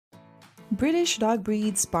British Dog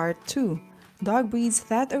Breeds Part 2. Dog breeds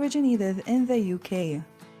that originated in the UK.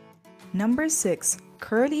 Number 6.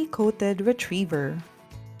 Curly-Coated Retriever.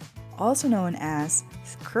 Also known as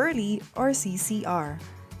Curly or CCR.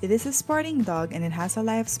 It is a sporting dog and it has a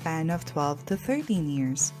lifespan of 12 to 13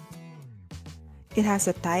 years. It has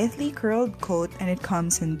a tightly curled coat and it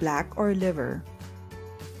comes in black or liver.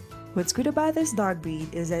 What's good about this dog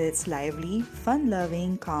breed is that it's lively,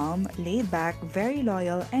 fun-loving, calm, laid-back, very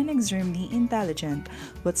loyal, and extremely intelligent.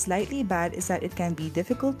 What's slightly bad is that it can be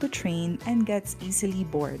difficult to train and gets easily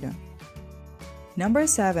bored. Number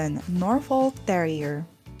 7. Norfolk Terrier.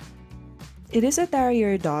 It is a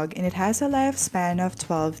terrier dog and it has a lifespan of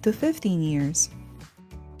 12 to 15 years.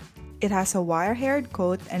 It has a wire-haired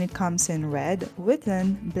coat and it comes in red,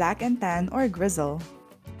 wooden, black and tan, or grizzle.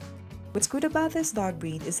 What's good about this dog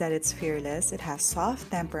breed is that it's fearless, it has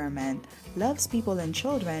soft temperament, loves people and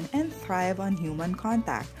children, and thrive on human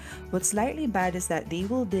contact. What's slightly bad is that they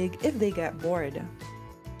will dig if they get bored.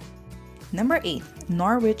 Number 8.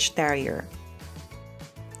 Norwich Terrier.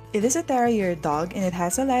 It is a terrier dog and it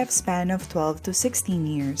has a lifespan of 12 to 16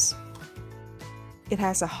 years. It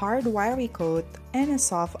has a hard, wiry coat and a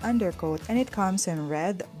soft undercoat and it comes in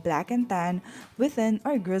red, black and tan, within,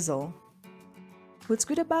 or grizzle. What's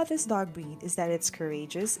good about this dog breed is that it's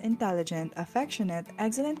courageous, intelligent, affectionate,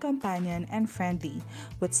 excellent companion, and friendly.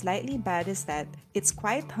 What's slightly bad is that it's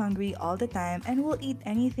quite hungry all the time and will eat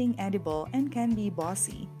anything edible and can be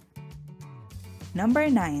bossy. Number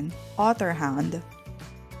 9. Otterhound.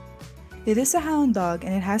 It is a hound dog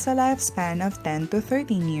and it has a lifespan of 10 to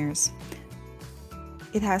 13 years.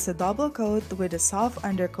 It has a double coat with a soft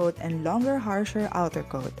undercoat and longer, harsher outer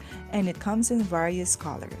coat, and it comes in various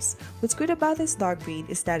colors. What's good about this dog breed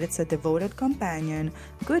is that it's a devoted companion,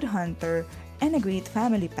 good hunter, and a great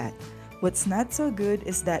family pet. What's not so good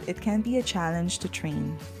is that it can be a challenge to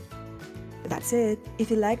train. That's it. If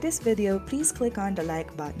you like this video, please click on the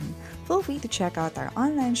like button. Feel free to check out our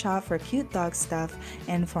online shop for cute dog stuff,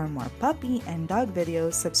 and for more puppy and dog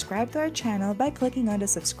videos, subscribe to our channel by clicking on the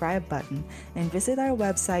subscribe button, and visit our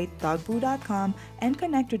website dogboo.com and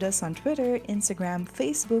connect with us on Twitter, Instagram,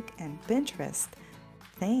 Facebook, and Pinterest.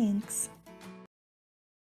 Thanks!